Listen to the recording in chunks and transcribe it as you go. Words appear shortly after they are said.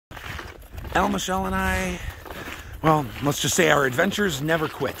Michelle and I, well, let's just say our adventures never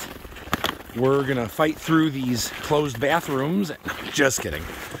quit. We're gonna fight through these closed bathrooms. Just kidding.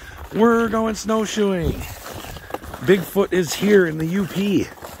 We're going snowshoeing. Bigfoot is here in the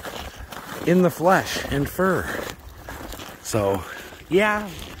UP, in the flesh and fur. So, yeah,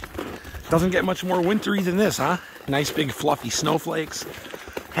 doesn't get much more wintry than this, huh? Nice big fluffy snowflakes.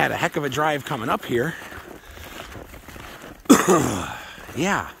 Had a heck of a drive coming up here.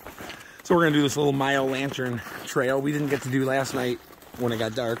 Yeah. So we're gonna do this little mile lantern trail we didn't get to do last night when it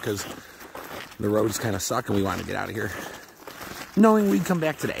got dark because the roads kind of suck and we wanted to get out of here knowing we'd come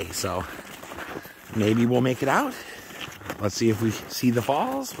back today. So maybe we'll make it out. Let's see if we see the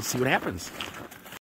falls. Let's see what happens.